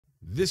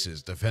This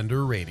is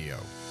Defender Radio.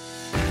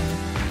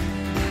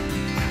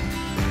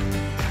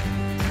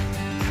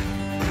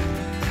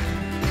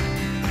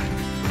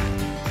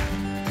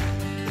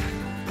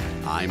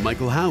 I'm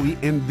Michael Howie,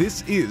 and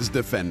this is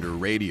Defender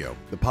Radio,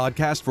 the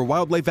podcast for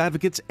wildlife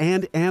advocates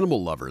and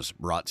animal lovers,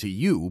 brought to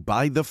you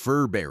by the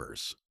Fur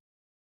Bearers.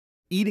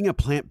 Eating a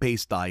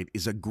plant-based diet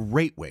is a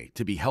great way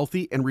to be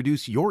healthy and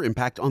reduce your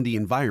impact on the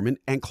environment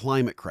and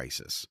climate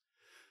crisis.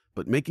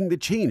 But making the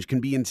change can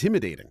be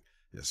intimidating,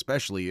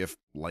 especially if,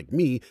 like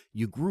me,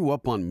 you grew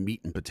up on meat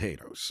and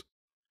potatoes.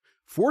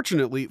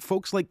 Fortunately,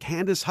 folks like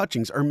Candice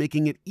Hutchings are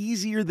making it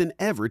easier than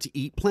ever to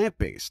eat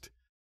plant-based.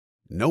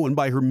 Known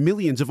by her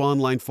millions of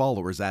online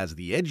followers as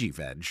the Edgy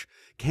Veg,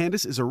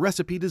 Candice is a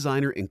recipe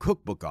designer and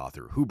cookbook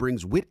author who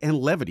brings wit and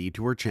levity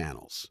to her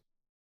channels.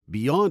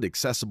 Beyond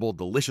accessible,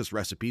 delicious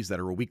recipes that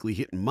are a weekly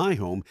hit in my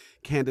home,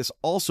 Candice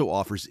also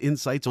offers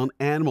insights on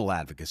animal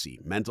advocacy,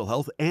 mental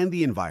health, and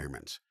the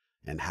environment,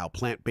 and how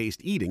plant-based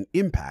eating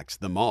impacts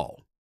them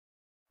all.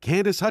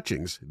 Candice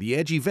Hutchings, the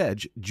Edgy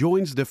Veg,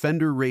 joins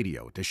Defender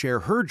Radio to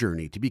share her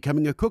journey to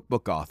becoming a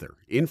cookbook author,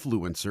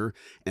 influencer,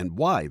 and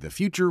why the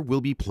future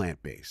will be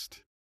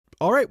plant-based.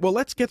 All right, well,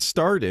 let's get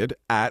started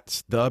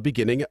at the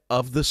beginning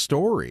of the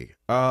story.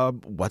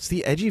 What's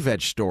the Edgy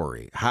Veg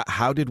story?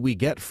 How did we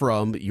get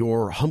from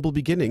your humble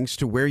beginnings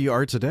to where you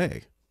are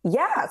today?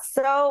 Yeah,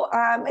 so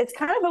it's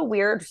kind of a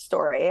weird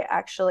story,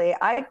 actually.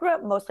 I grew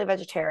up mostly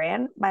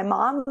vegetarian. My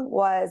mom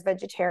was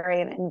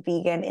vegetarian and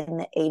vegan in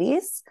the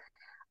 80s.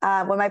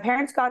 When my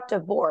parents got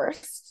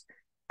divorced,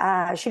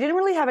 she didn't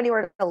really have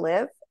anywhere to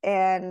live.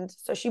 And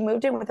so she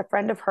moved in with a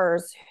friend of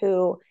hers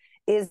who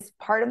is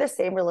part of the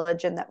same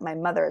religion that my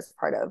mother is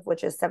part of,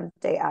 which is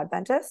Seventh-day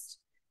Adventist.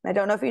 And I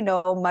don't know if you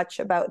know much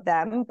about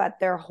them, but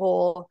their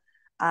whole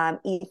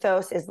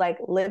ethos is like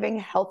living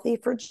healthy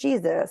for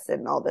Jesus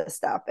and all this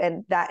stuff.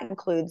 And that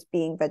includes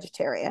being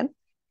vegetarian.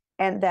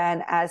 And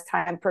then as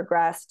time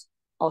progressed,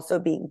 also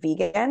being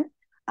vegan.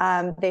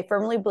 They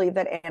firmly believe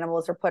that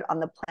animals are put on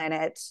the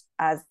planet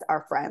as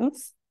our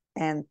friends,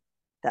 and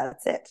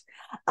that's it.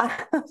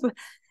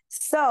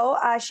 So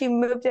she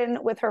moved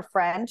in with her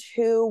friend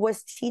who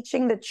was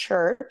teaching the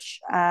church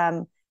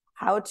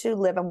how to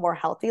live a more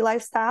healthy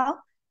lifestyle.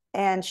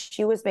 And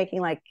she was making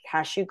like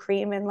cashew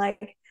cream in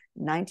like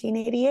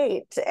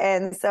 1988.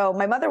 And so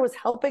my mother was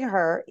helping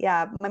her.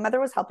 Yeah, my mother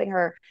was helping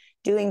her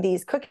doing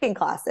these cooking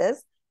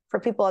classes for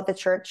people at the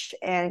church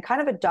and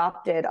kind of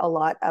adopted a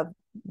lot of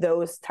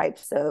those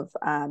types of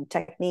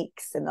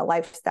techniques and the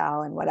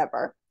lifestyle and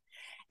whatever.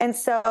 And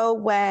so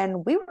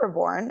when we were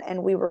born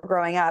and we were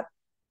growing up,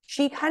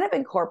 she kind of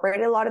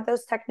incorporated a lot of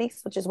those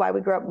techniques, which is why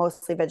we grew up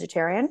mostly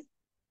vegetarian.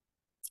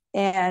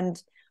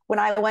 And when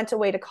I went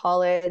away to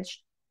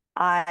college,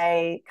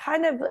 I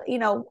kind of,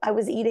 I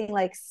was eating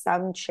like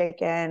some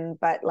chicken,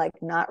 but like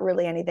not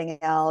really anything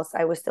else.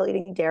 I was still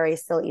eating dairy,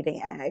 still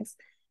eating eggs.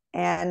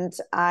 And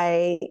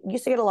I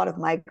used to get a lot of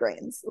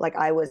migraines. Like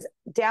I was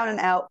down and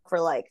out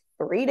for like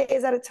 3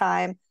 days at a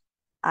time,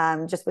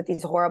 just with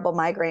these horrible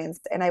migraines.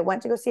 And I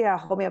went to go see a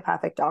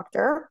homeopathic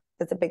doctor.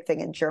 That's a big thing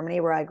in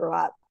Germany where I grew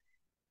up.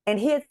 And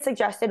he had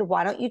suggested,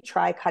 why don't you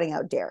try cutting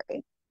out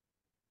dairy?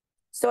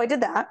 So I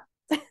did that.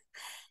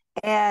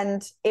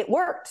 And it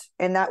worked.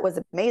 And that was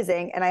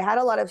amazing. And I had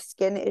a lot of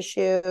skin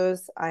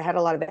issues. I had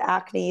a lot of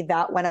acne.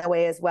 That went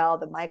away as well.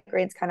 The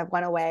migraines kind of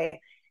went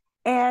away.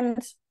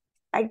 And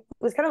I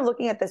was kind of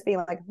looking at this being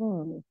like,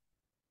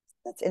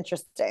 that's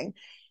interesting.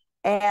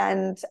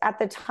 And at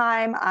the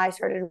time, I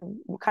started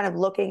kind of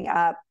looking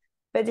up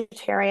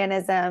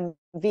vegetarianism,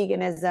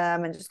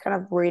 veganism, and just kind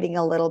of reading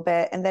a little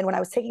bit. And then when I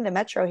was taking the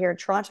metro here in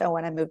Toronto,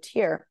 when I moved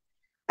here,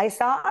 I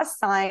saw a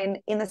sign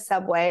in the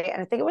subway,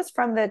 and I think it was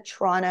from the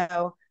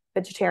Toronto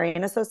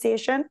Vegetarian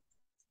Association.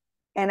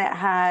 And it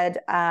had,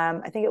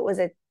 I think it was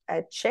a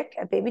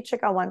baby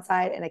chick on one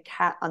side and a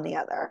cat on the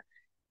other.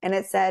 And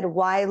it said,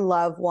 why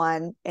love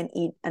one and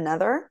eat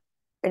another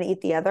and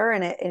eat the other?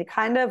 And it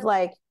kind of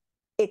like,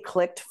 it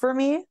clicked for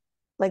me.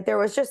 Like there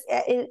was just,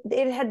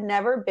 it had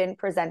never been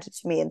presented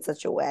to me in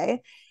such a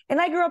way. And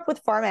I grew up with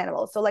farm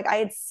animals. So like I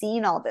had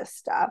seen all this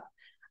stuff,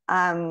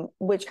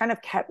 which kind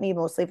of kept me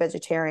mostly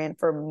vegetarian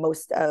for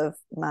most of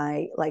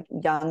my like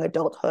young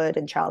adulthood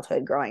and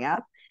childhood growing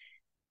up.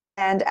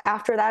 And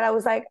after that, I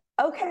was like,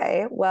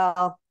 okay,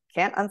 well,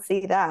 can't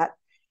unsee that.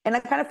 And I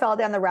kind of fell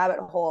down the rabbit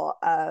hole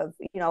of,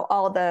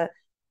 all the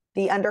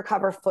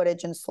undercover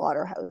footage in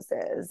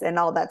slaughterhouses and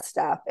all that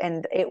stuff.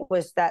 And it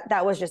was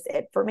that was just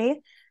it for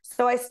me.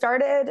 So I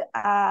started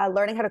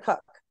learning how to cook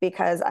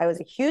because I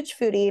was a huge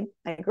foodie.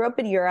 I grew up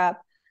in Europe.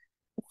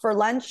 For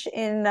lunch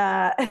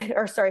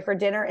for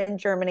dinner in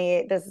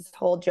Germany, there's this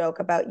whole joke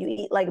about you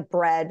eat like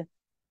bread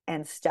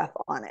and stuff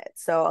on it.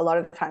 So a lot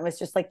of the time it's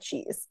just like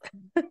cheese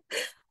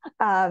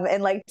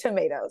and like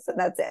tomatoes, and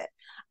that's it.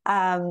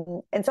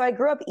 And so I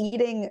grew up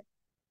eating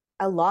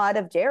a lot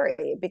of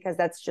dairy because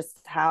that's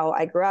just how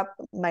I grew up.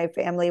 My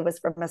family was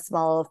from a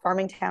small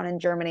farming town in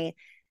Germany,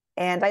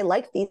 and I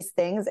liked these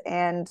things.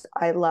 And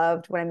I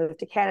loved when I moved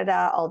to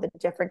Canada, all the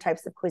different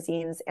types of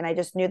cuisines. And I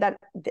just knew that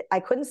I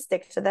couldn't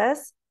stick to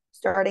this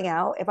starting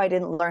out if I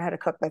didn't learn how to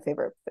cook my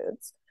favorite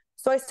foods.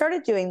 So I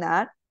started doing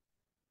that.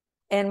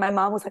 And my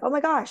mom was like, oh my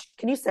gosh,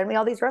 can you send me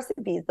all these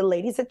recipes? The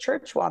ladies at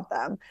church want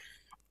them.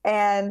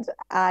 And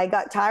I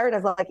got tired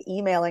of like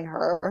emailing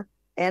her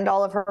and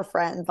all of her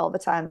friends all the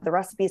time, the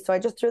recipes. So I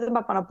just threw them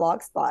up on a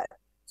blog spot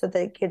so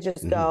they could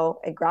just go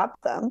and grab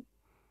them.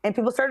 And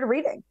people started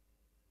reading.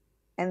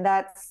 And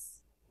that's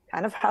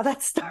kind of how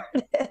that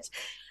started.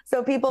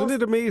 So people—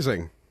 Isn't it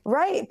amazing?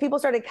 Right. People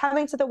started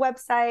coming to the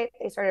website.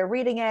 They started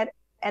reading it.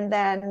 And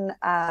then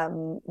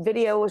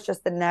video was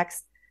just the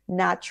next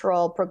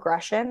natural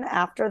progression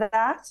after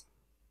that,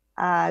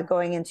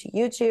 going into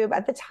YouTube.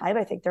 At the time,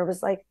 I think there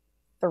was like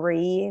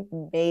 3,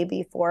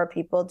 maybe 4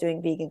 people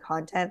doing vegan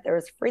content. There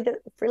was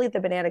Freely the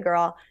Banana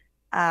Girl,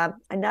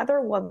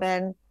 another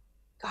woman,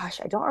 gosh,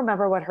 I don't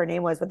remember what her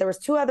name was, but there was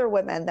 2 other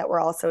women that were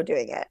also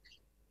doing it.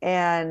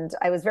 And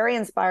I was very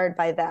inspired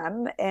by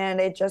them,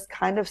 and it just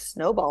kind of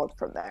snowballed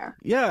from there.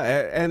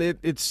 Yeah, and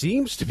it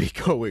seems to be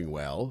going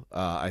well.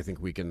 I think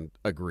we can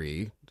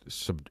agree,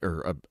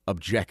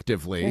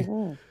 objectively.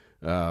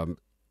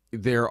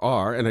 There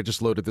are, and I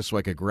just loaded this so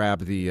I could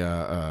grab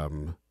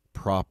the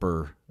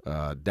proper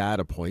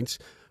data points,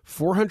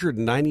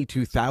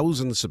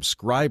 492,000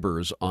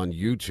 subscribers on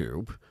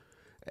YouTube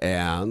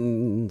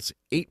and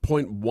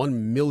 8.1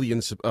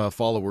 million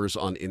followers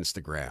on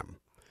Instagram.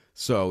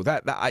 So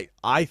that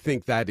I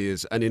think that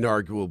is an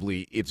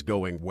inarguably it's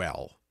going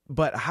well.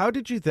 But how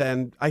did you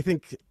then, I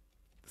think,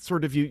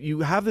 sort of you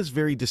have this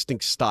very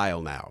distinct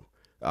style now,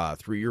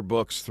 through your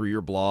books, through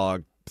your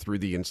blog, through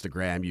the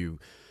Instagram,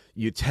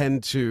 you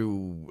tend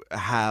to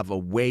have a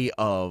way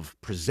of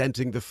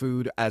presenting the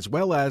food as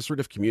well as sort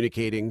of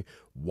communicating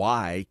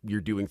why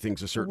you're doing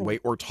things a certain way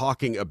or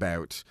talking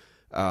about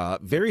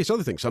various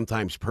other things,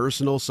 sometimes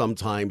personal,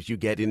 sometimes you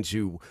get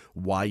into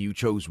why you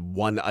chose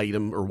one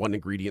item or one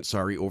ingredient,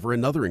 over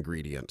another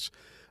ingredient.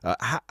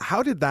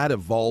 How did that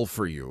evolve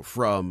for you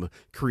from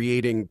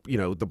creating,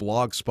 the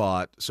blog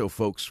spot so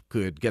folks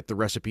could get the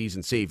recipes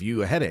and save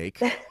you a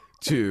headache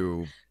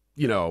to,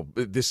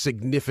 this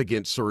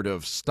significant sort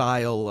of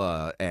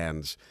style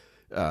and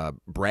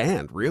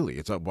brand, really?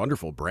 It's a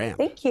wonderful brand.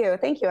 Thank you.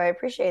 I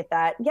appreciate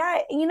that. Yeah,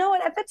 you know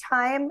what? At the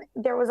time,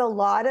 there was a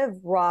lot of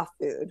raw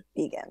food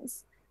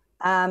vegans,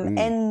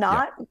 and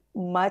not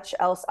much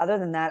else other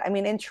than that. I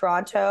mean, in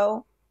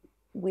Toronto,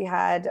 we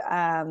had,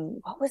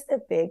 what was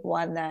the big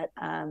one that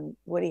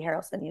Woody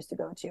Harrelson used to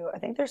go to? I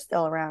think they're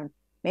still around.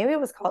 Maybe it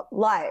was called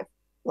Live.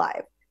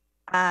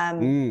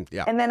 And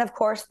then, of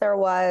course, there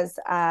was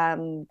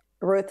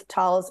Ruth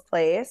Tall's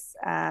place,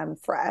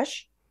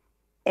 Fresh.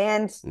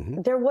 And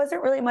there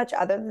wasn't really much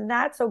other than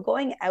that. So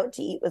going out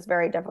to eat was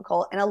very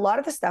difficult. And a lot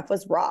of the stuff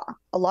was raw,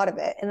 a lot of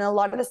it. And a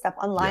lot of the stuff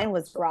online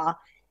was raw.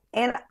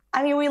 And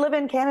I mean, we live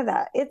in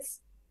Canada. It's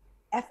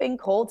effing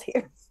cold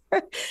here.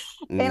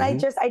 And I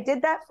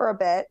did that for a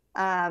bit.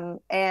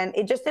 And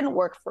it just didn't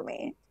work for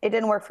me. It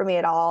didn't work for me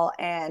at all.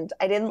 And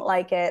I didn't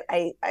like it.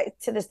 I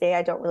to this day,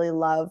 I don't really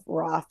love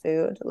raw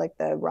food, like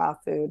the raw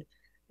food.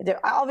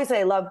 Obviously,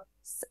 I love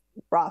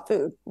raw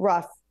food.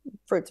 Raw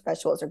fruits,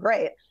 vegetables are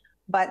great.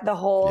 But the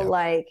whole,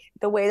 like,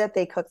 the way that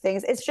they cook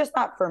things, it's just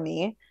not for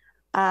me.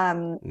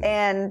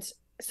 And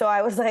so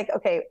I was like,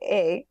 okay,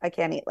 A, I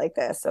can't eat like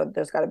this. So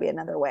there's got to be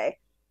another way.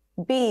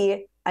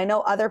 B, I know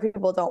other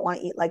people don't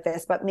want to eat like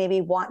this, but maybe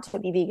want to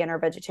be vegan or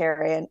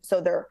vegetarian. So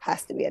there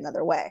has to be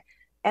another way.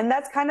 And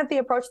that's kind of the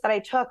approach that I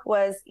took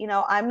was,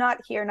 I'm not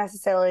here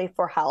necessarily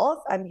for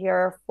health. I'm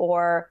here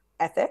for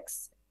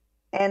ethics.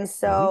 And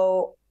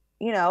so,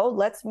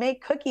 let's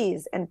make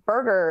cookies and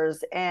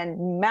burgers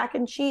and mac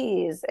and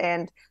cheese.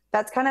 And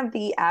that's kind of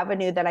the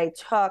avenue that I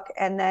took.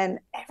 And then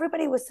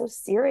everybody was so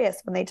serious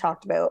when they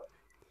talked about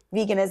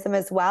veganism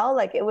as well.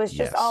 Like it was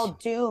just all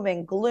doom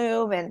and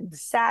gloom and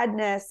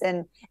sadness.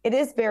 And it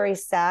is very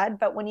sad.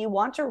 But when you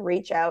want to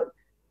reach out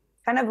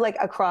kind of like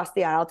across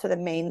the aisle to the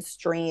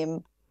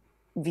mainstream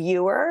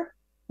viewer,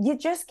 you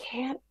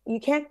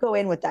can't go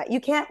in with that. You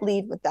can't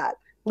lead with that.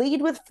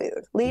 Lead with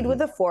food, lead with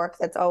a fork.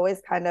 That's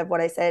always kind of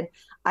what I said.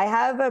 I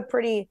have a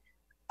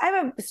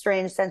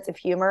strange sense of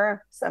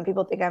humor. Some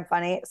people think I'm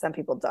funny. Some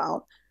people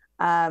don't.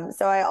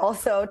 So I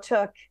also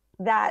took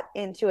that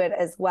into it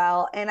as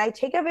well. And I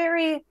take a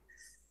very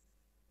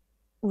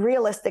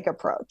realistic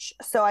approach.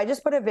 So I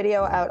just put a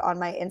video out on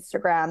my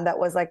Instagram that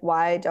was like,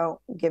 why I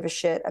don't give a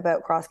shit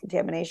about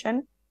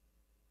cross-contamination.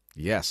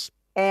 Yes.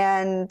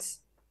 And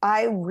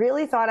I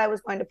really thought I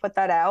was going to put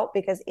that out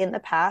because in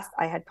the past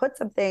I had put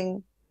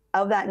something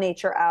of that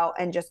nature out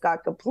and just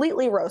got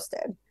completely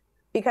roasted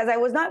because I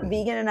was not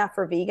vegan enough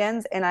for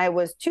vegans and I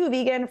was too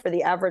vegan for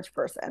the average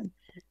person.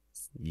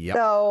 Yep.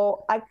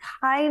 So I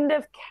kind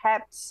of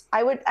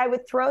I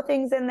would throw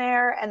things in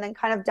there and then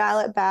kind of dial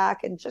it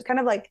back and just kind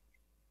of like,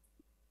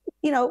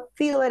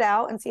 feel it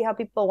out and see how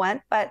people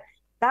went. But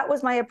that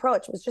was my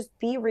approach, was just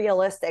be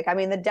realistic. I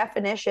mean, the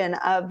definition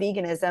of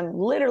veganism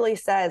literally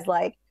says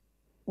like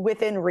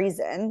within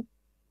reason.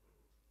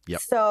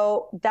 Yep.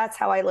 So that's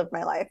how I live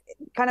my life,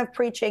 kind of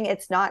preaching.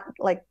 It's not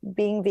like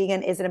being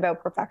vegan isn't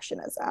about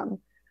perfectionism.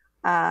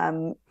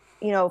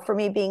 for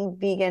me, being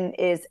vegan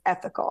is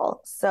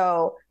ethical.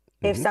 So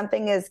if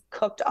something is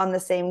cooked on the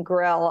same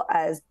grill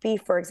as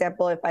beef, for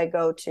example, if I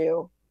go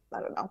to, I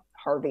don't know,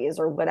 Harvey's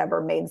or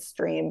whatever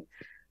mainstream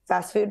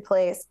fast food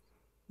place,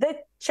 the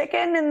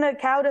chicken and the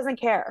cow doesn't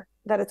care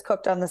that it's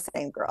cooked on the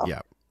same grill.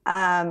 Yeah.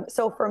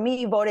 So for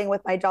me, voting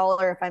with my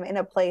dollar, if I'm in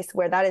a place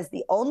where that is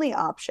the only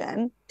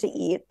option to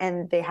eat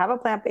and they have a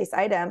plant-based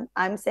item,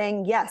 I'm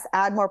saying, yes,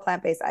 add more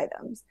plant-based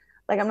items.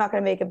 Like, I'm not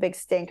going to make a big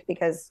stink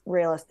because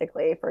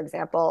realistically, for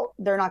example,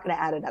 they're not going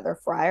to add another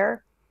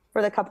fryer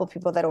for the couple of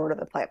people that order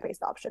the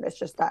plant-based option. It's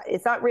just that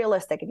it's not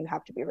realistic, and you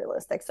have to be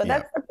realistic. So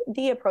that's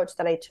the approach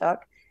that I took.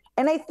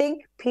 And I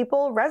think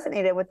people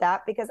resonated with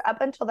that because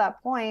up until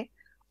that point,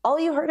 all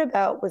you heard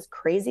about was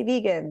crazy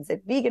vegans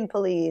and vegan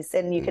police,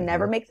 and you can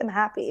never make them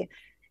happy.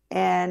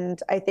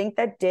 And I think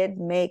that did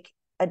make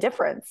a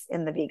difference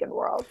in the vegan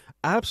world.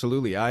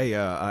 Absolutely.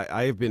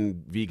 I have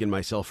been vegan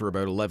myself for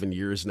about 11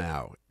 years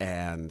now,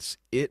 and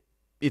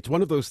it's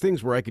one of those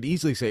things where I could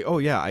easily say, oh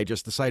yeah, I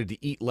just decided to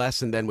eat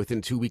less, and then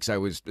within 2 weeks I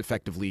was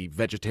effectively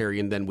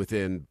vegetarian, then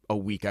within a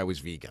week I was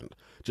vegan.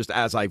 Just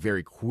as I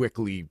very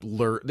quickly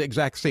learned, the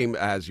exact same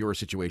as your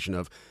situation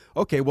of,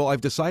 okay, well,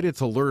 I've decided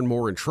to learn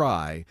more and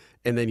try,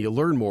 and then you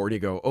learn more and you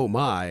go, oh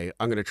my,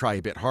 I'm going to try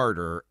a bit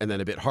harder, and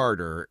then a bit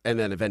harder, and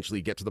then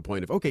eventually get to the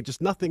point of, okay,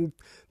 just nothing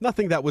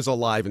that was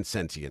alive and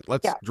sentient.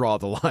 Let's draw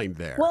the line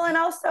there. Well, and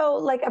also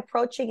like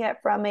approaching it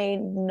from a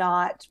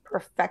not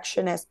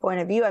perfectionist point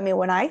of view. I mean,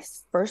 when I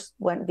first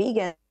went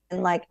vegan,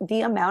 like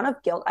the amount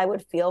of guilt I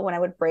would feel when I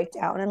would break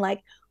down and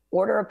like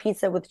order a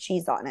pizza with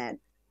cheese on it,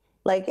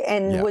 like,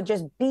 and would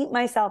just beat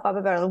myself up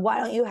about it. Why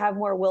don't you have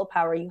more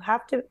willpower? You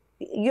have to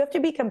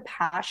be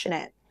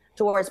compassionate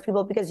towards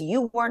people because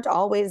you weren't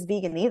always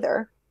vegan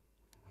either.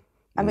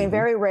 I mean,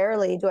 very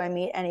rarely do I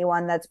meet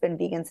anyone that's been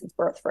vegan since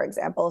birth, for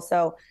example.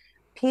 So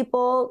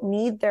people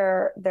need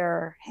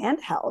their hand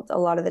held a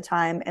lot of the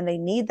time, and they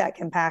need that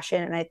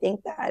compassion. And I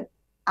think that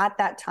at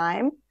that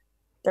time,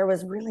 there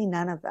was really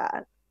none of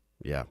that.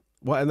 Yeah.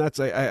 Well, and that's,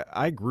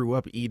 I grew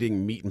up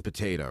eating meat and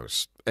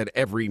potatoes at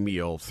every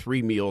meal,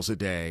 3 meals a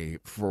day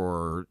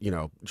for,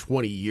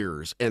 20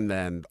 years. And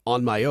then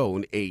on my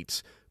own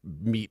ate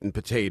meat and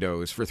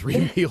potatoes for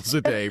 3 meals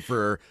a day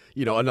for,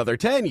 another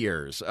 10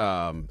 years.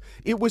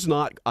 It was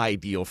not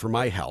ideal for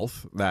my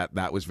health.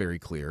 That was very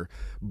clear.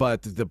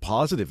 But the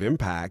positive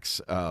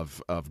impacts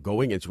of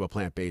going into a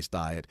plant-based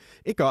diet,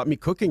 it got me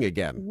cooking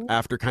again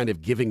after kind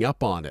of giving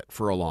up on it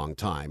for a long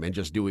time and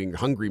just doing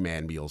hungry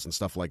man meals and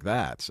stuff like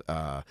that.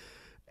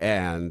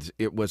 And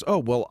it was, oh,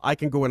 well, I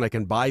can go and I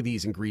can buy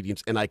these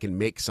ingredients and I can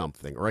make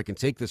something, or I can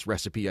take this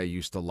recipe I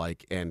used to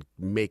like and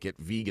make it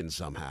vegan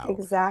somehow.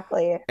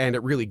 Exactly. And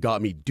it really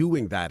got me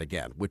doing that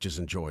again, which is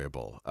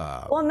enjoyable.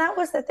 Well, and that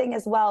was the thing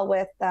as well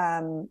with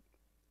kind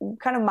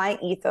of my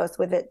ethos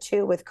with it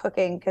too, with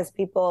cooking, because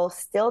people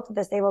still to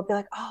this day will be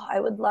like, oh, I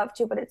would love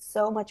to, but it's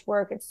so much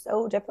work. It's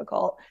so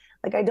difficult.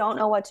 Like, I don't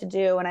know what to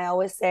do. And I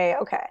always say,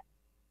 okay,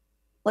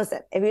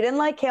 listen, if you didn't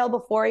like kale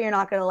before, you're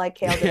not going to like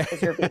kale just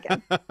because you're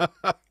vegan.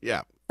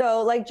 Yeah.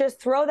 So like,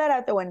 just throw that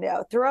out the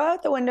window. Throw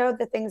out the window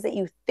the things that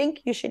you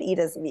think you should eat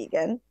as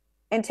vegan,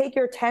 and take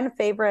your 10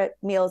 favorite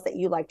meals that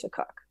you like to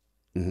cook.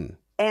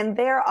 And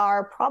there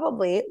are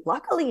probably,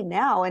 luckily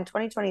now in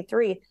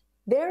 2023,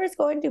 there is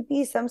going to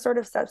be some sort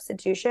of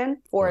substitution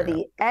for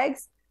the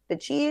eggs, the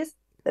cheese,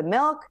 the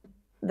milk,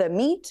 the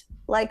meat.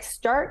 Like,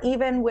 start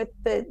even with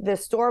the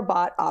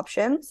store-bought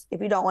options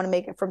if you don't want to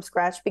make it from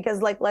scratch,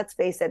 because like, let's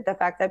face it, the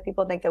fact that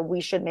people think that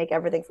we should make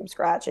everything from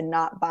scratch and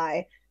not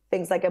buy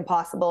things like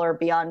Impossible or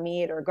Beyond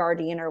Meat or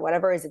Gardein or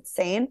whatever is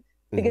insane,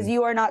 because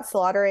you are not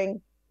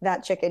slaughtering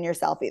that chicken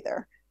yourself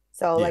either.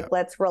 So like,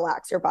 let's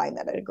relax. You're buying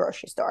that at a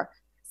grocery store.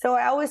 So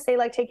I always say,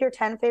 like, take your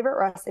 10 favorite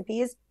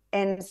recipes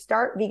and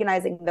start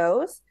veganizing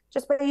those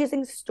just by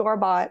using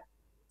store-bought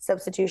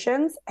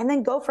substitutions, and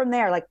then go from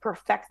there, like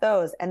perfect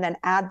those and then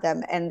add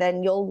them. And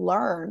then you'll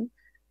learn,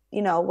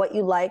 what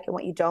you like and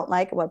what you don't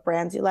like, and what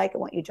brands you like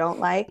and what you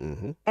don't like.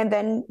 And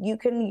then you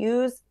can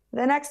use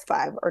the next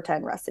 5 or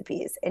 10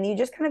 recipes, and you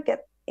just kind of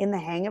get in the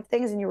hang of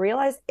things, and you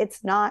realize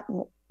it's not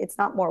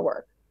more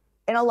work.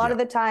 And a lot of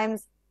the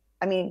times,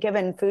 I mean,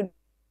 given food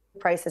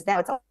prices now,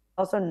 it's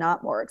also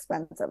not more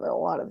expensive a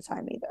lot of the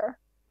time either.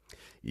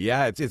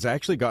 Yeah, it's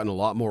actually gotten a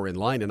lot more in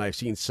line, and I've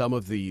seen some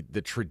of the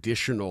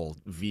traditional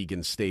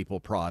vegan staple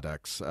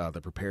products,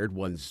 the prepared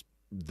ones,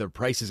 the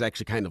prices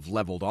actually kind of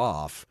leveled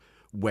off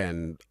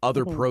when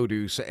other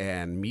produce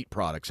and meat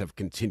products have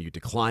continued to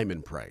climb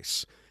in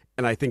price.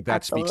 And I think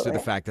that speaks to the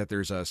fact that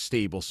there's a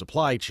stable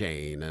supply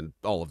chain and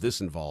all of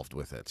this involved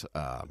with it.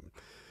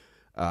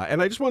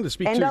 And I just wanted to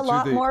speak to a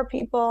lot more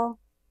people.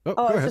 I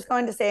was just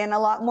going to say, and a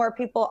lot more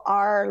people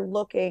are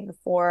looking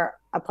for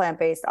a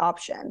plant-based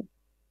option.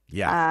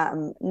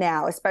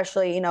 Now,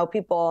 especially,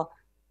 people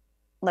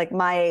like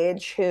my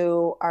age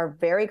who are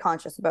very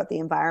conscious about the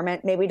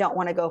environment, maybe don't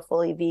want to go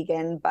fully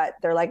vegan, but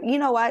they're like, you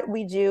know what,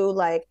 we do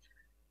like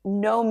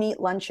no meat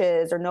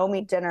lunches or no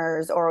meat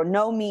dinners or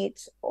no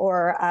meat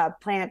or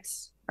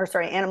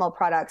animal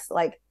products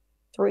like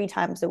 3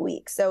 times a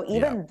week. So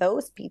even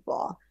those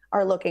people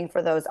are looking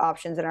for those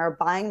options and are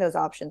buying those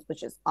options,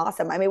 which is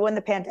awesome. I mean, when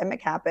the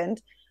pandemic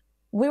happened,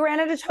 we ran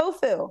out of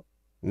tofu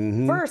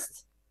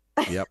first.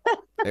 Yep.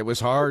 It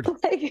was hard.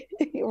 Like,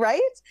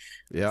 right?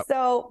 Yep.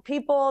 So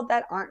people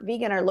that aren't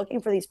vegan are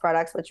looking for these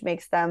products, which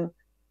makes them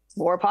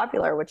more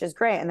popular, which is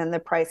great. And then the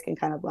price can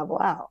kind of level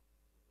out.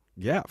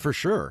 Yeah, for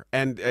sure.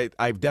 And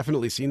I've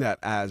definitely seen that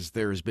as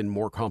there's been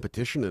more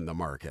competition in the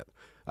market.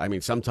 I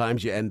mean,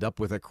 sometimes you end up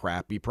with a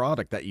crappy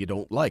product that you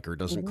don't like or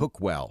doesn't cook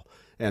well.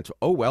 And so,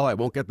 oh, well, I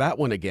won't get that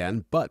one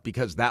again. But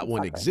because that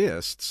one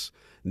exists,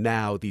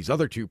 now these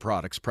other two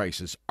products'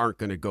 prices aren't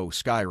going to go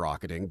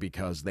skyrocketing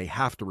because they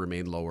have to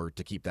remain lower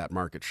to keep that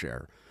market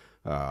share.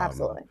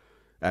 Absolutely.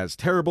 As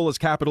terrible as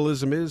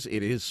capitalism is,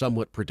 it is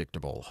somewhat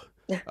predictable.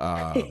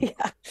 Yeah.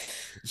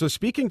 So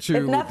speaking to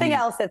if nothing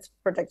else, it's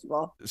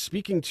predictable.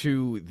 Speaking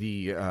to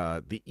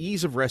the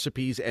ease of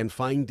recipes and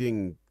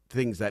finding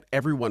things that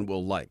everyone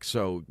will like.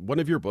 So one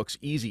of your books,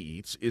 Easy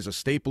Eats, is a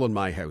staple in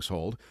my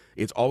household.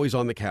 It's always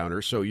on the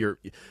counter. So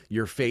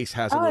your face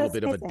has a little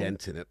bit of a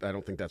dent in it. I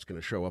don't think that's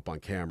going to show up on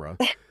camera.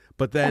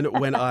 But then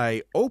when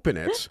I open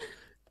it,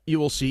 you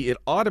will see it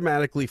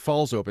automatically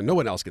falls open. No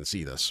one else can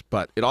see this,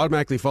 but it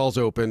automatically falls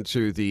open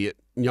to the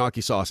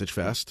gnocchi sausage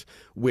fest,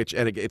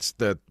 it's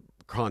the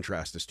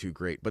contrast is too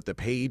great, but the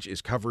page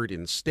is covered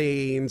in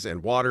stains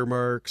and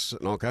watermarks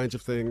and all kinds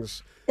of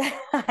things.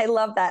 I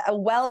love that. A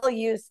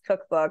well-used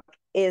cookbook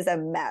is a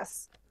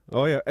mess.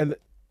 Oh yeah, and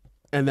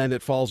then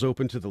it falls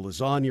open to the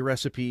lasagna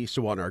recipe.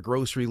 So on our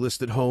grocery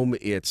list at home,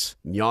 it's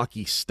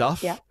gnocchi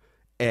stuff. Yeah.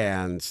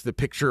 And the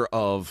picture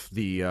of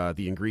the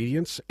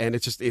ingredients, and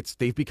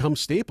they've become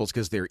staples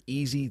because they're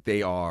easy,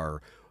 they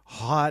are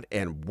hot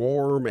and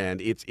warm, and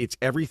it's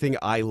everything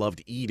I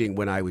loved eating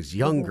when I was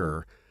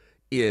younger.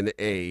 In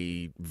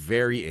a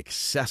very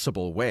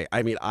accessible way.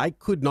 I mean, I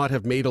could not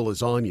have made a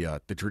lasagna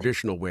the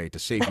traditional way to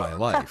save my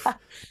life.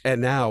 And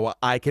now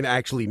I can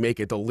actually make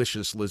a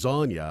delicious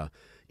lasagna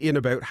in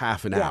about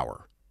half an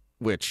hour,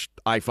 which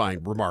I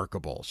find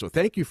remarkable. So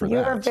thank you for that.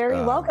 You're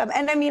very welcome.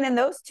 And I mean, in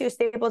those two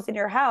staples in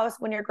your house,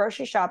 when you're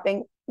grocery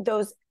shopping,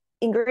 those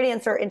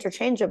ingredients are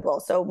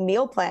interchangeable. So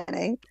meal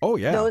planning,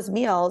 those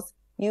meals,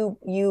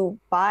 you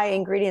buy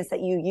ingredients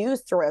that you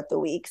use throughout the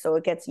week. So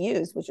it gets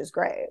used, which is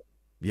great.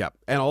 Yeah.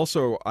 And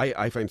also,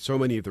 I find so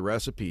many of the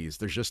recipes,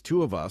 there's just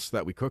two of us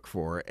that we cook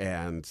for,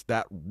 and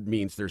that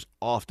means there's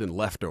often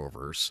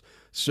leftovers.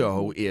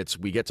 So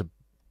we get to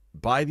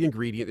buy the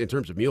ingredient, in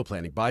terms of meal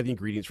planning, buy the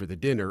ingredients for the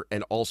dinner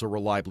and also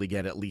reliably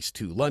get at least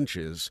 2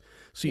 lunches.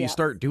 So you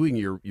start doing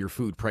your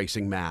food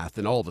pricing math,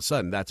 and all of a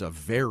sudden, that's a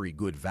very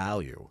good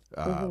value.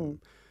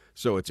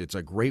 So it's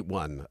a great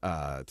one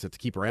to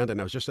keep around. And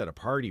I was just at a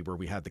party where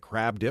we had the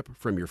crab dip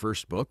from your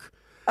first book.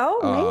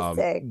 Oh,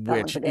 amazing.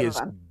 Which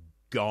is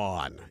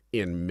gone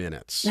in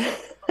minutes.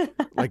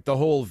 Like the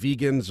whole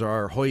vegans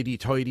are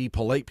hoity-toity,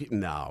 polite people.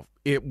 No,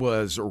 it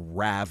was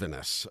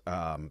ravenous.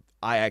 I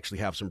actually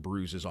have some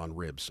bruises on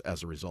ribs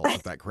as a result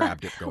of that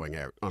crab dip going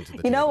out onto the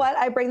table. You know what?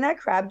 I bring that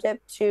crab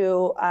dip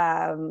to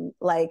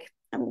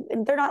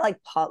they're not like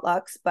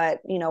potlucks,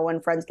 but you know,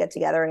 when friends get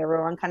together and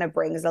everyone kind of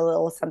brings a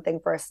little something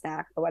for a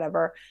snack or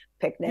whatever,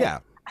 picnic. Yeah.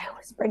 I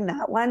always bring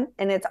that one,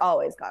 and it's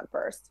always gone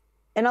first.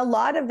 And a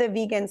lot of the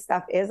vegan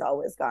stuff is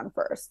always gone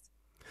first.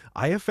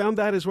 I have found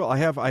that as well. I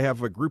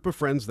have a group of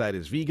friends that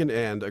is vegan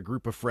and a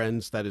group of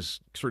friends that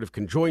is sort of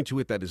conjoined to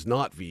it that is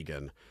not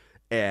vegan.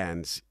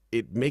 And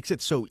it makes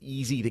it so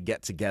easy to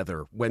get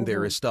together when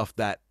there is stuff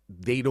that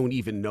they don't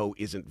even know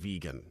isn't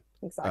vegan.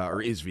 Exactly.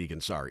 Or is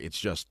vegan, sorry. It's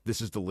just,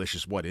 this is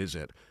delicious. What is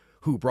it?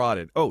 Who brought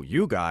it? Oh,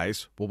 you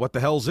guys. Well, what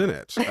the hell's in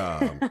it?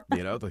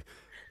 You know,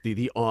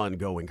 the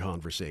ongoing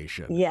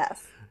conversation.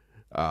 Yes.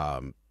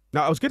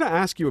 Now, I was going to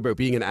ask you about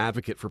being an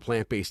advocate for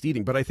plant-based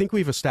eating, but I think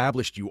we've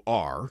established you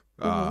are.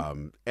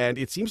 And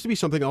it seems to be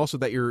something also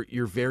that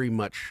you're very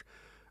much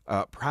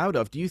proud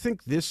of. Do you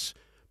think this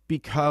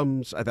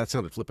becomes, that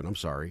sounded flippant, I'm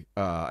sorry.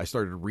 I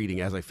started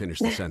reading as I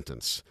finished the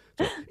sentence.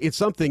 So it's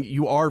something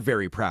you are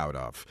very proud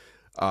of.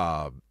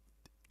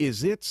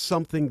 Is it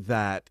something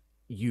that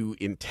you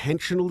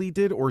intentionally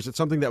did, or is it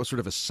something that was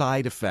sort of a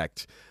side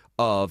effect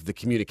of the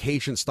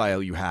communication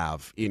style you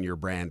have in your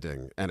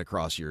branding and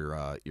across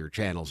your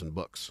channels and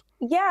books?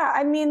 Yeah,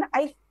 I mean,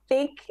 I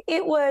think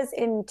it was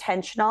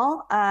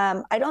intentional.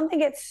 I don't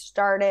think it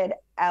started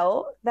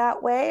out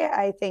that way.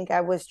 I think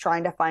I was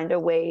trying to find a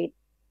way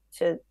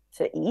to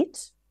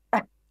eat.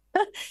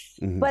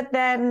 But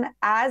then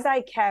as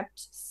I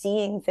kept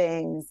seeing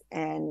things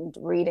and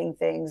reading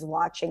things,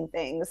 watching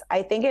things,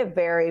 I think it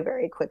very,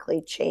 very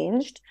quickly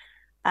changed.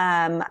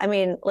 I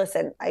mean,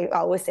 listen, I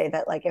always say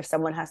that, like, if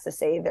someone has to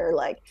say they're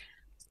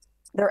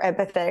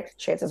empathetic,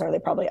 chances are they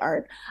probably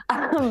aren't.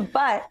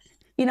 But,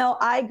 you know,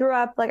 I grew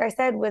up, like I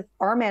said, with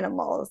farm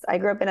animals. I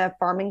grew up in a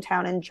farming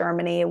town in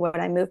Germany. When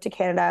I moved to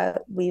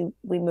Canada, we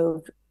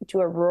moved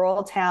to a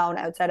rural town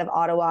outside of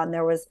Ottawa, and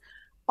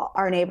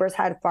our neighbors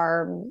had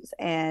farms,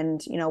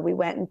 and, you know, we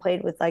went and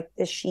played with like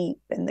the sheep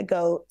and the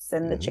goats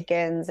and the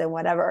chickens and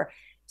whatever.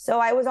 So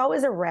I was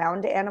always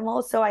around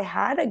animals. So I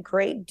had a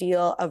great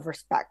deal of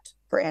respect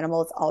for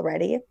animals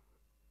already.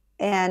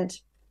 And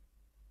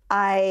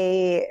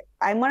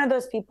I'm one of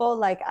those people,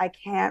 like, I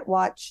can't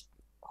watch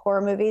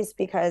horror movies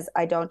because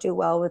I don't do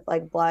well with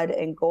like blood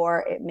and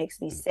gore. It makes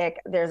me sick.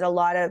 There's a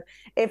lot of,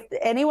 if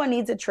anyone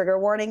needs a trigger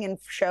warning in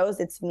shows,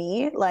 it's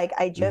me. Like,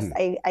 I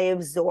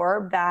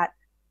absorb that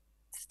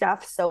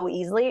stuff so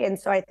easily. And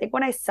so I think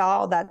when I saw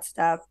all that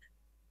stuff,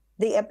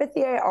 the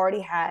empathy I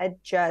already had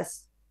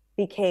just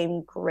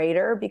became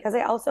greater, because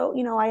I also,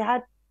 I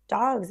had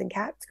dogs and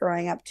cats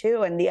growing up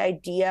too. And the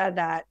idea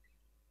that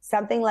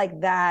something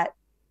like that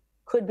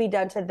could be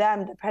done to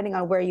them, depending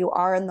on where you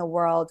are in the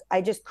world,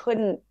 I just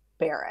couldn't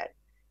bear it.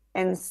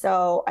 And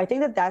so I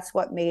think that that's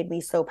what made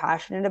me so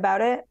passionate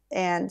about it.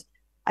 And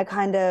I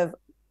kind of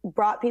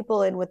brought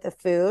people in with the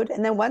food.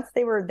 And then once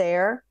they were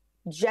there,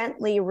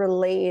 gently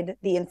relayed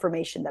the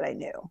information that I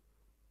knew.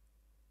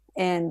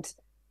 And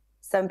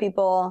some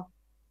people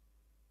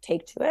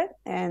take to it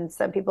and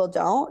some people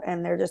don't.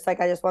 And they're just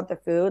like, I just want the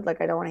food.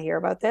 Like, I don't want to hear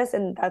about this.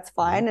 And that's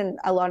fine. And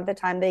a lot of the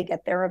time they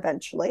get there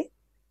eventually.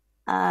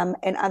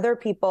 And other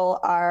people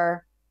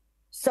are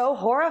so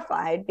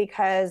horrified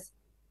because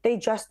they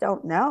just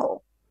don't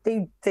know.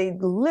 They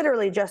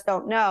literally just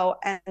don't know.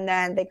 And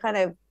then they kind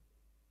of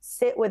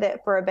sit with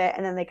it for a bit,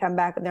 and then they come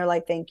back and they're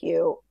like, thank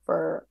you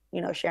for,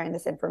 sharing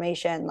this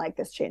information. Like,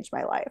 this changed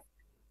my life,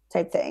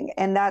 type thing.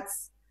 And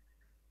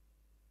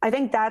I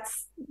think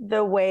that's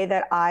the way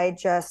that I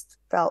just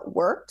felt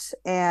worked.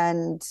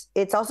 And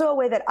it's also a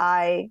way that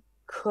I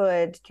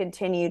could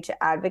continue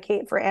to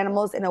advocate for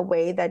animals in a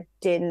way that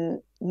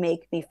didn't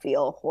make me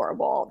feel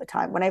horrible all the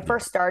time. When I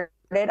first started,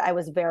 I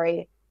was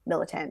very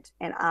militant,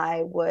 and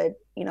I would,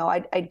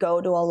 I'd go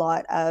to a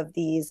lot of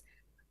these,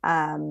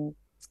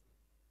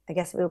 I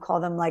guess we would call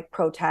them like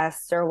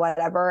protests or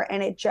whatever.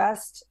 And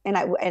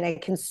I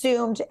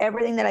consumed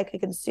everything that I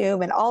could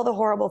consume and all the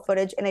horrible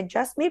footage, and it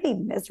just made me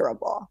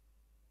miserable.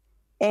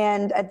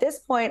 And at this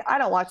point, I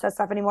don't watch that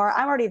stuff anymore.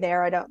 I'm already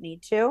there. I don't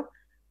need to.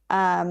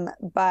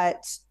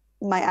 But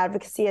my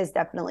advocacy has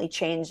definitely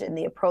changed in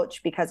the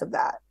approach because of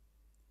that.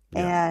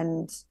 Yeah.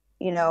 And,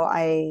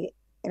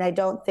 I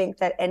don't think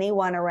that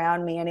anyone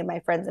around me, any of my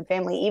friends and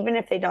family, even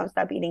if they don't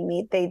stop eating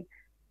meat, they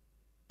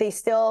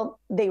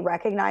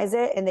recognize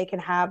it, and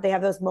they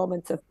have those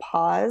moments of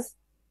pause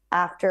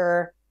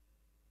after,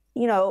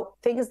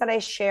 things that I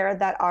share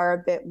that are a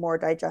bit more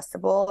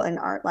digestible and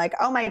aren't like,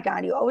 oh my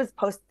God, you always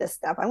post this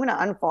stuff, I'm going to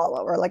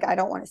unfollow, or like, I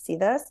don't want to see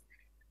this.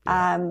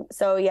 Yeah.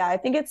 So yeah, I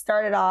think it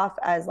started off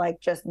as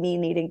like just me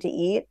needing to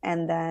eat,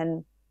 and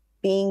then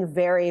being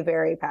very,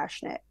 very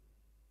passionate.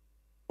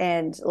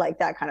 And like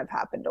that kind of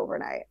happened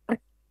overnight. I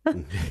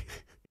think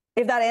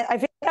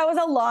that was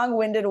a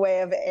long-winded way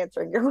of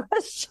answering your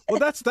question. Well,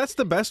 that's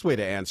the best way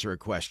to answer a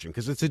question,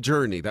 because it's a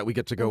journey that we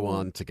get to go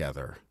on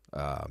together.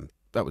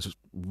 That was just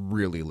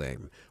really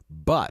lame,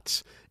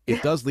 but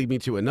it does lead me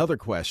to another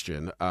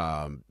question.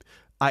 You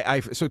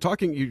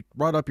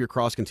brought up your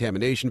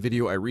cross-contamination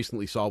video. I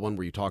recently saw one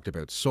where you talked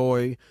about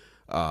soy,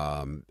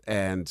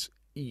 and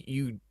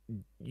you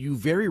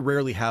very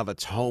rarely have a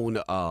tone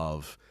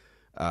of,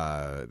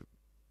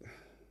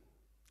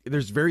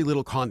 there's very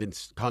little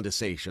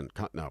condensation.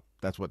 No,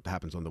 that's what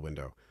happens on the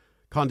window.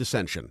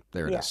 Condescension.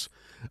 There it is.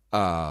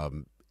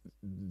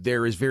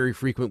 There is very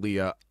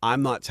frequently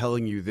I'm not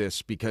telling you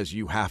this because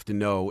you have to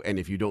know, and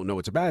if you don't know,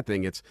 it's a bad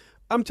thing. It's,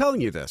 I'm telling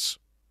you this.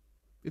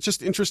 It's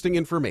just interesting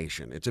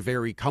information. It's a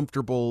very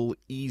comfortable,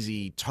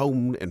 easy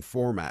tone and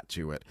format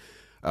to it.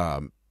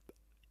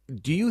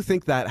 Do you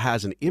think that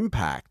has an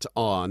impact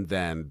on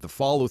then the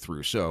follow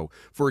through? So,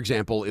 for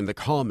example, in the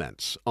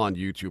comments on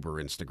YouTube or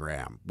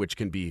Instagram, which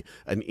can be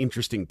an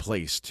interesting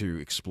place to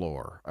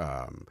explore.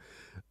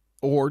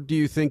 Or do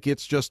you think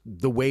it's just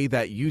the way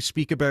that you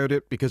speak about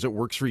it because it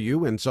works for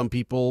you and some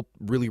people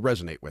really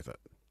resonate with it?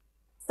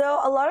 So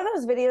a lot of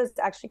those videos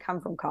actually come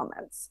from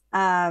comments,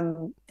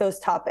 those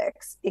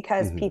topics,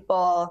 because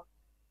people,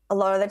 a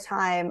lot of the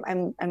time,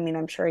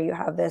 I'm sure you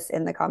have this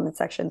in the comment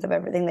sections of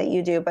everything that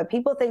you do, but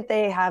people think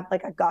they have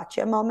like a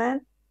gotcha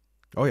moment.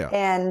 Oh yeah.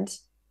 And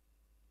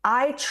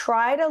I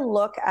try to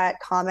look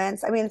at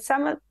comments. I mean,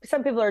 some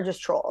people are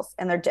just trolls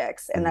and they're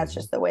dicks, and that's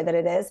just the way that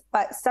it is.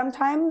 But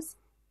sometimes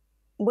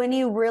when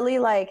you really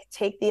like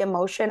take the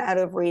emotion out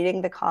of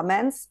reading the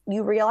comments,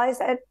 you realize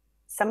that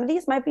some of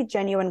these might be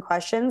genuine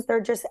questions.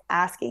 They're just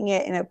asking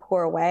it in a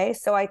poor way.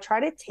 So I try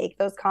to take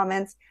those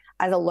comments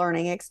as a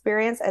learning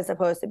experience, as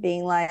opposed to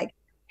being like,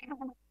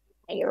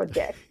 you're a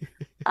dick.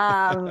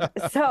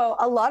 So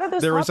a lot of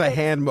those There was a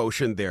hand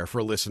motion there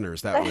for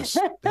listeners. That was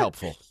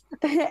helpful.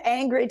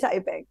 Angry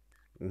typing.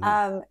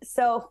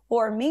 So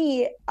for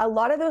me, a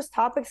lot of those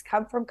topics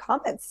come from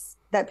comments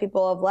that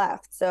people have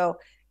left. So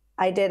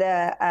I did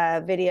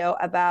a video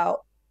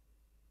about,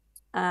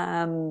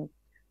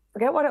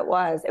 forget what it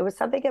was. It was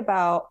something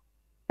about,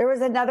 there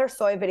was another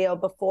soy video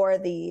before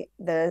the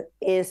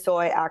is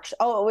soy actually,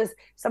 it was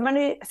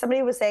somebody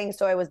was saying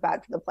soy was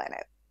bad for the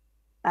planet.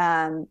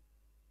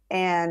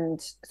 And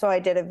so I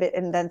did a bit,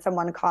 and then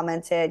someone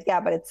commented, yeah,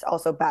 but it's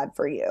also bad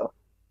for you.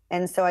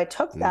 And so I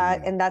took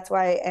that, and that's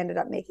why I ended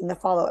up making the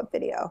follow-up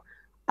video.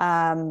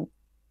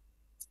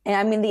 And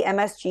I mean, the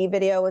MSG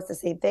video was the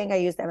same thing. I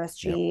used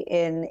MSG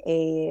in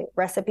a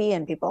recipe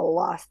and people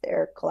lost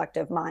their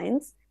collective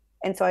minds.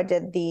 And so I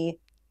did the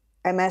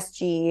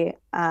MSG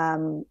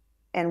and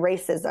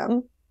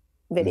racism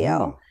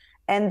video.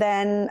 And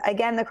then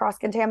again, the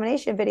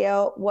cross-contamination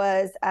video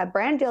was a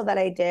brand deal that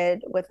I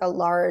did with a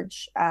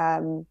large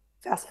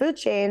fast food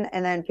chain.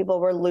 And then people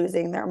were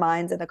losing their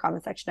minds in the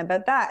comment section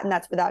about that. And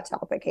that's where that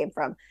topic came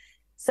from.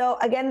 So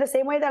again, the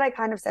same way that I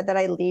kind of said that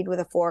I lead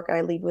with a fork and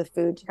I lead with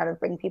food to kind of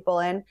bring people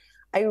in,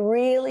 I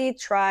really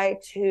try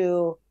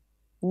to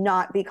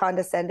not be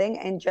condescending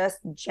and just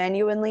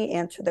genuinely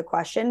answer the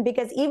question,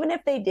 because even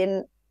if they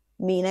didn't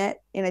mean it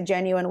in a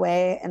genuine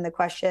way and the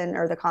question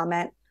or the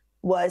comment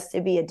was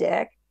to be a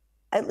dick,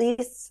 at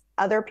least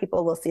other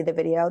people will see the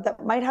video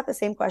that might have the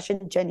same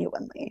question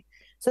genuinely.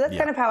 So that's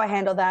kind of how I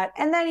handle that.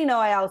 And then,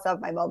 I also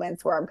have my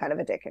moments where I'm kind of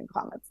a dick in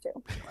comments too.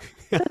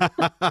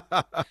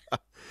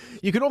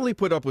 You can only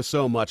put up with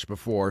so much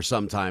before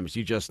sometimes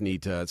you just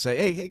need to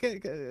say,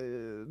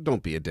 hey,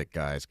 don't be a dick,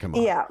 guys. Come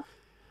on.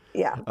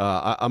 Yeah.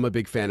 I'm a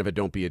big fan of a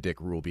don't be a dick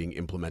rule being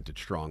implemented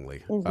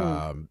strongly.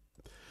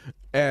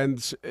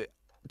 And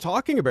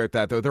talking about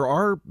that, though, there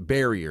are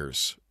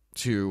barriers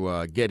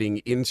to getting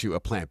into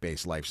a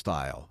plant-based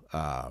lifestyle.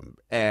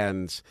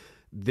 And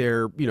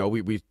there,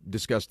 we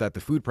discussed that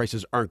the food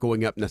prices aren't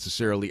going up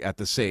necessarily at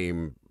the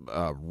same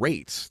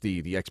rate,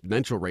 the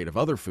exponential rate of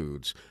other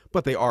foods,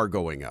 but they are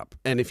going up.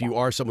 And if you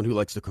are someone who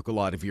likes to cook a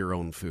lot of your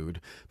own food,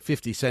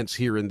 50 cents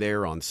here and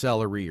there on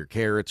celery or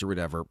carrots or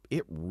whatever,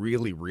 it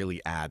really,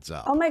 really adds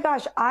up. Oh my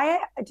gosh. I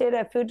did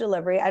a food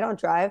delivery. I don't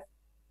drive.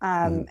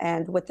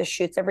 And with the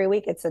shoots every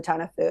week, it's a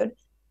ton of food.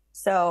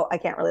 So I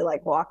can't really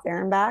walk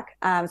there and back.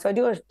 So I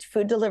do a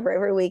food delivery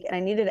every week and I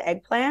needed an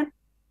eggplant,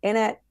 and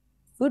at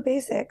Food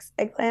Basics,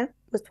 eggplant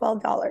was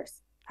 $12.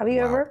 Have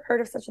you ever heard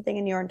of such a thing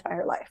in your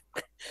entire life?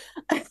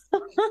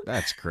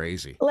 That's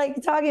crazy.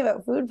 Talking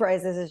about food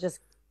prices is just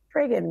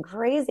friggin'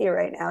 crazy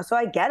right now. So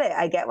I get it.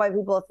 I get why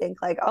people think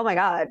oh my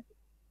God,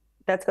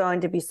 that's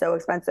going to be so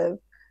expensive,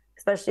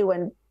 especially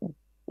when,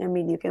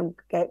 you can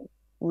get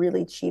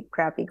really cheap,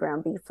 crappy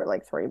ground beef for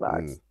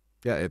 $3.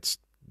 Yeah, it's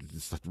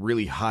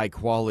really high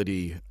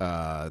quality.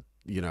 I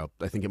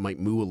think it might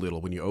moo a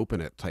little when you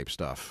open it type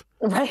stuff.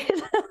 Right.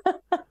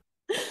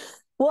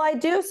 Well, I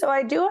do. So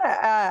I do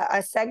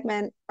a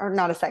segment, or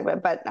not a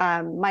segment, but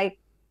I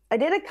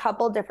did a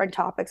couple different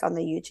topics on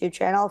the YouTube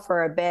channel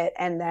for a bit.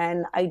 And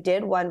then I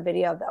did one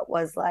video that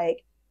was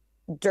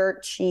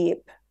dirt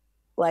cheap,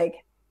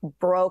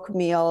 broke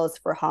meals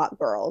for hot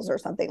girls or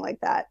something like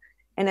that.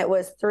 And it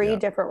was 3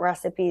 different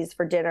recipes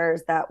for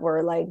dinners that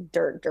were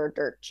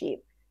dirt cheap,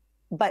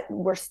 but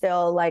were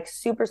still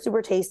super,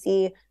 super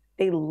tasty.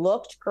 They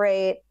looked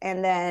great.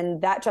 And then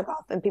that took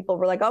off and people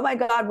were like, oh my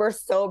God, we're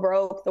so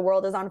broke. The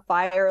world is on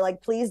fire.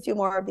 Please do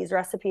more of these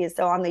recipes.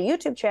 So on the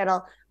YouTube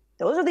channel,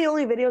 those are the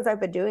only videos I've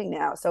been doing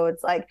now. So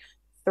it's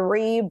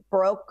 3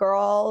 broke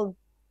girl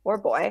or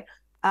boy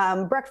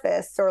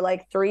breakfasts, or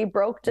 3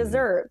 broke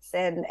desserts,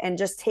 and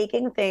just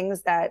taking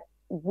things that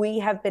we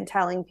have been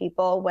telling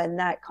people when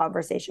that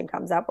conversation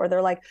comes up, where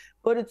they're like,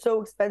 but it's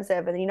so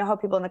expensive. And how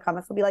people in the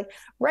comments will be like,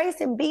 rice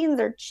and beans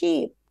are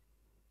cheap.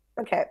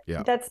 Okay.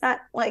 Yeah. That's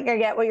not I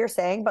get what you're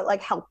saying, but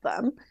help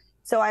them.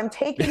 So I'm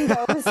taking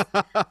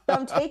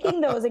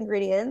those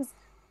ingredients,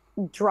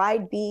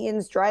 dried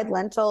beans, dried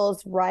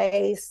lentils,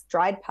 rice,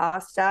 dried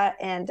pasta,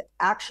 and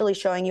actually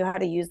showing you how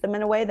to use them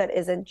in a way that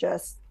isn't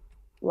just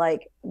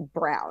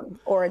brown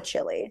or a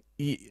chili.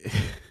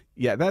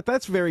 Yeah,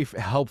 that's very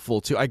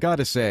helpful too. I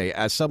gotta say,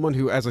 as someone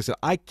who, as I said,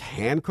 I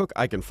can cook,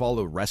 I can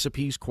follow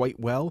recipes quite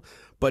well,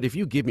 but if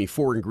you give me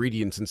 4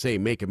 ingredients and say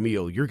make a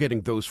meal, you're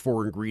getting those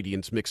 4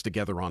 ingredients mixed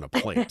together on a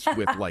plate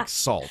with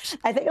salt.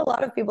 I think a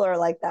lot of people are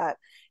like that.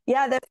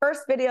 Yeah, the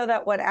first video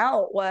that went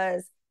out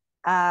was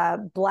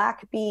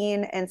black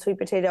bean and sweet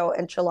potato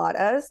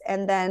enchiladas,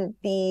 and then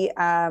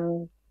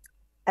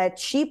a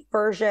cheap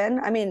version.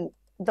 I mean,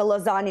 the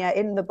lasagna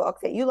in the book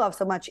that you love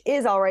so much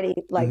is already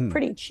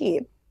pretty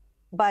cheap.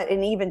 But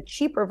an even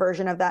cheaper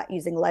version of that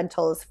using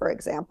lentils, for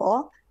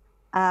example.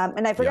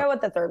 And I forget what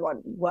the third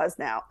one was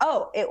now.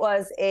 Oh, it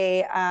was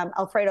a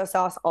Alfredo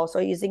sauce also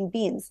using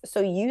beans.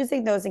 So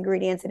using those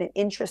ingredients in an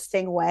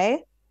interesting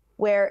way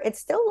where it's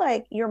still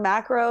your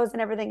macros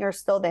and everything are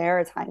still there.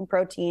 It's high in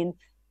protein.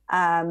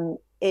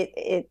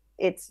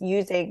 It's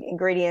using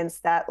ingredients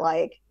that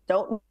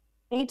don't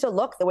need to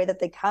look the way that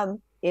they come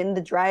in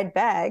the dried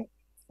bag,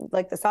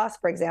 like the sauce,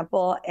 for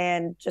example,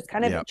 and just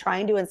kind of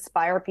trying to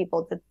inspire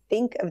people to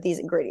think of these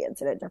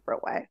ingredients in a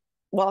different way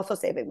while also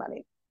saving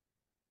money.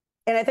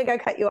 And I think I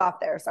cut you off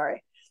there.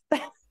 Sorry.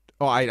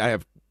 Oh,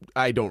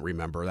 I don't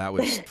remember. That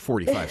was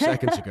 45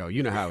 seconds ago.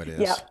 You know how it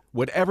is. Yep.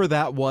 Whatever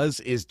that was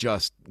is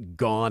just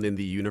gone in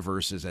the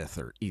universe's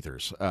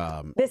ethers.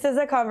 This is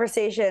a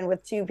conversation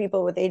with 2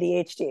 people with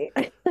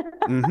ADHD.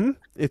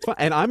 It's fun.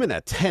 And I'm in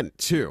a tent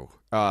too.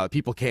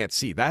 People can't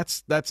see.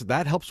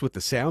 That helps with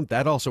the sound.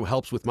 That also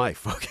helps with my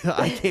focus.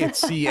 I can't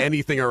see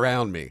anything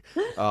around me.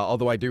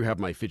 Although I do have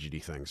my fidgety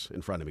things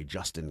in front of me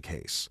just in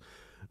case.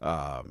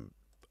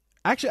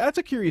 Actually, that's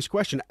a curious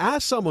question.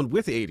 As someone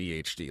with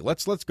ADHD,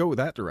 let's go with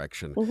that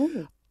direction.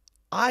 Mm-hmm.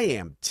 I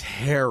am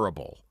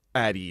terrible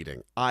at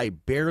eating. I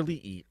barely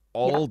eat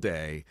all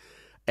day,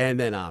 and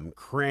then I'm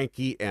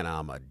cranky and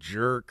I'm a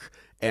jerk,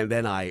 and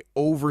then I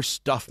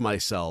overstuff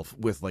myself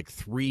with like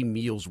 3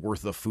 meals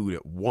worth of food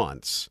at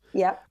once.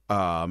 Yep.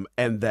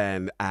 And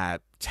then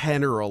at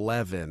 10 or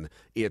 11,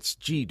 it's,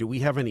 gee, do we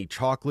have any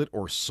chocolate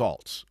or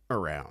salt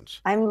around?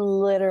 I'm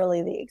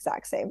literally the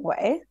exact same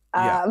way.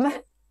 Yeah.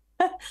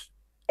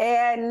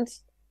 And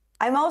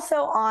I'm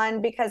also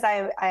on, because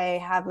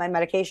I have my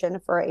medication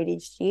for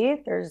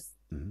ADHD. There's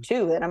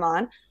 2 that I'm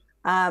on.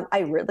 I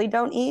really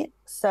don't eat.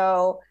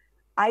 So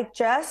I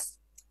just,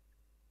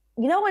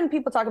 when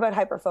people talk about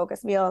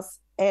hyper-focused meals,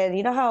 and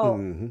you know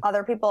how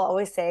other people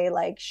always say,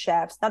 like,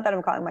 chefs, not that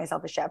I'm calling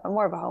myself a chef, I'm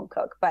more of a home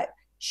cook, but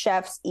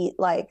chefs eat,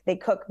 like, they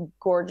cook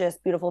gorgeous,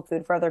 beautiful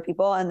food for other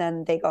people, and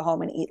then they go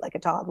home and eat like a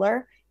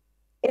toddler.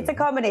 It's a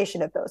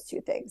combination of those 2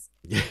 things.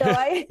 So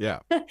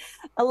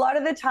a lot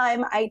of the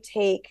time I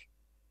take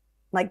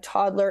like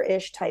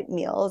toddler-ish type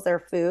meals or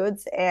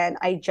foods, and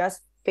I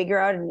just figure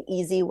out an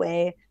easy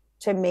way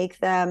to make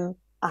them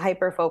a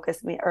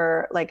hyper-focused meal,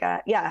 or like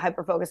a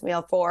hyper-focused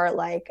meal for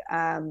like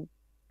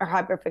or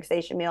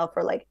hyper-fixation meal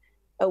for like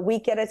a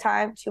week at a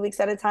time, 2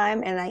 weeks at a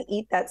time, and I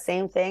eat that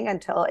same thing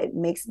until it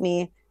makes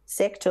me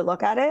sick to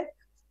look at it,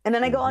 and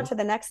then I go on to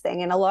the next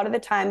thing. And a lot of the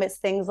time it's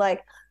things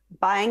like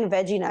buying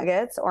veggie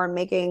nuggets or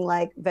making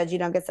like veggie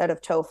nuggets out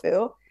of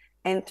tofu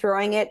and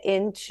throwing it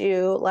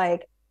into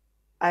like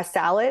a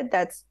salad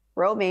that's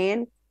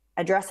romaine,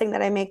 a dressing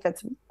that I make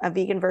that's a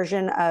vegan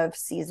version of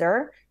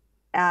Caesar,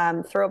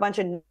 throw a bunch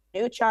of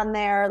nooch on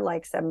there,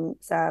 like some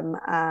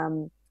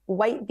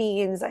white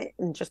beans,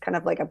 and just kind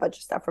of like a bunch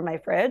of stuff from my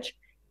fridge.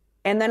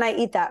 And then I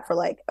eat that for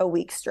like a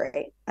week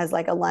straight as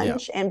like a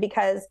lunch. Yeah. And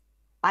because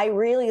I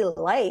really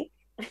like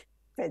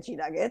veggie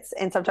nuggets,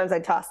 and sometimes I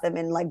toss them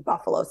in like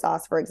buffalo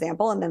sauce, for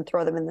example, and then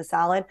throw them in the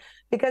salad,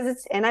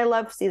 because and I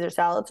love Caesar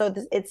salad. So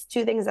it's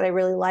 2 things that I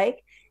really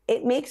like.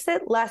 It makes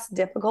it less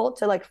difficult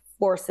to like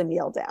force a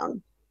meal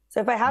down. So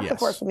if I have to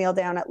force a meal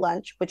down at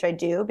lunch, which I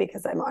do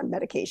because I'm on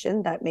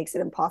medication, that makes it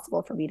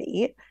impossible for me to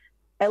eat.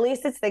 At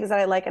least it's things that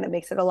I like, and it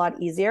makes it a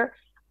lot easier.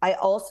 I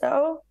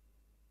also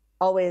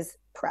always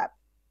prep.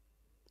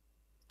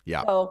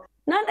 Yeah. So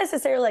not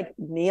necessarily like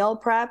meal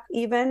prep,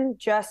 even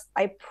just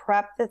I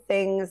prep the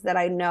things that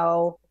I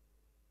know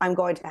I'm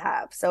going to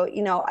have. So,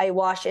 I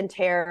wash and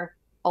tear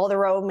all the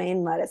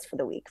romaine lettuce for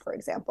the week, for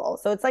example.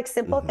 So it's like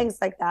simple things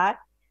like that.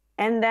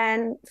 And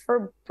then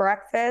for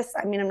breakfast,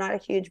 I mean, I'm not a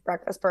huge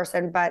breakfast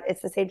person, but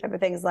it's the same type of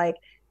things. Like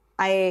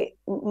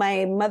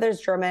my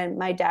mother's German,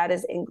 my dad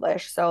is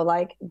English. So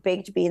like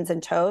baked beans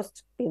on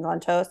toast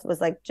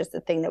was like just a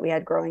thing that we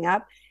had growing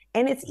up.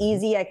 And it's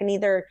easy. I can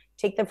either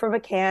take them from a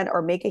can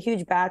or make a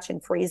huge batch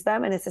and freeze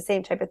them. And it's the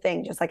same type of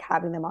thing, just like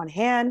having them on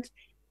hand,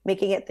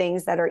 making it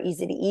things that are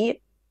easy to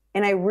eat.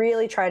 And I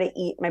really try to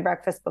eat my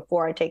breakfast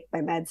before I take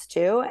my meds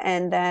too.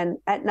 And then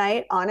at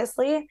night,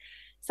 honestly,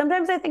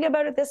 sometimes I think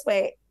about it this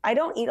way. I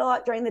don't eat a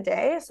lot during the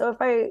day. So if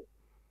I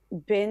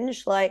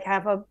binge like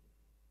half a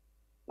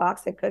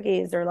box of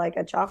cookies or like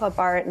a chocolate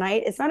bar at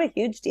night, it's not a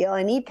huge deal.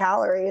 I need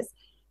calories.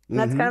 And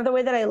that's kind of the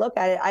way that I look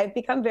at it. I've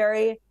become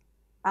very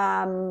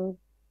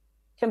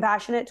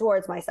compassionate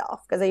towards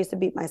myself, because I used to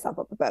beat myself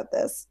up about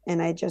this.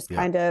 And I just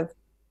kind of,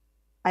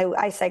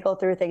 I cycle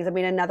through things. I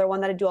mean, another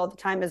one that I do all the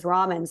time is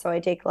ramen. So I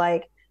take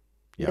like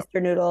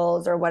Mr.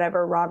 Noodles or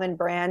whatever ramen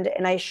brand,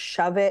 and I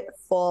shove it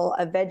full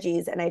of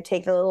veggies, and I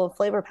take the little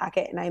flavor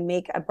packet and I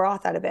make a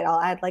broth out of it. I'll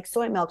add like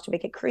soy milk to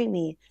make it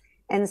creamy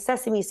and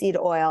sesame seed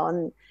oil.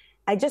 And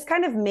I just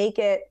kind of make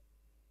it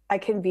a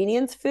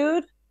convenience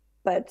food,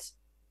 but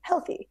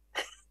healthy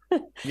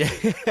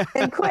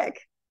and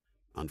quick.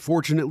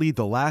 Unfortunately,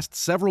 the last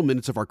several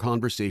minutes of our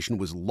conversation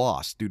was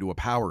lost due to a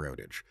power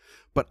outage.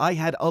 But I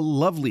had a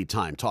lovely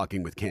time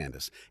talking with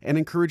Candice, and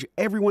encourage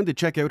everyone to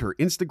check out her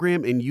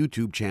Instagram and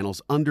YouTube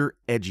channels under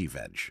Edgy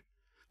Veg.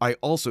 I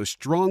also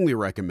strongly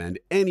recommend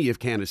any of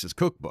Candice's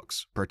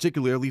cookbooks,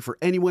 particularly for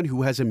anyone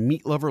who has a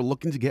meat lover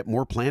looking to get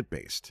more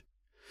plant-based.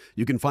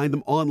 You can find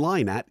them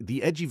online at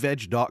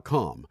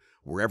theedgyveg.com,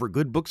 wherever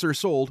good books are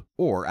sold,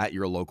 or at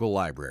your local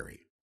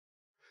library.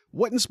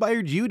 What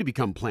inspired you to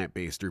become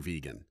plant-based or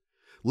vegan?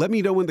 Let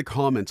me know in the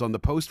comments on the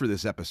post for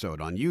this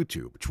episode on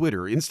YouTube,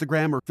 Twitter,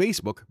 Instagram, or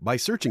Facebook by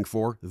searching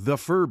for The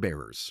Fur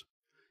Bearers.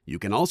 You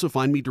can also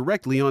find me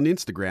directly on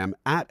Instagram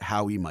at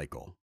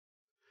HowieMichael.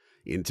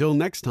 Until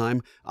next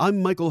time,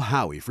 I'm Michael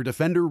Howie for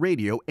Defender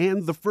Radio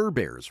and The Fur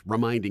Bearers,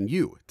 reminding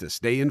you to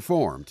stay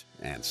informed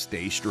and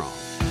stay strong.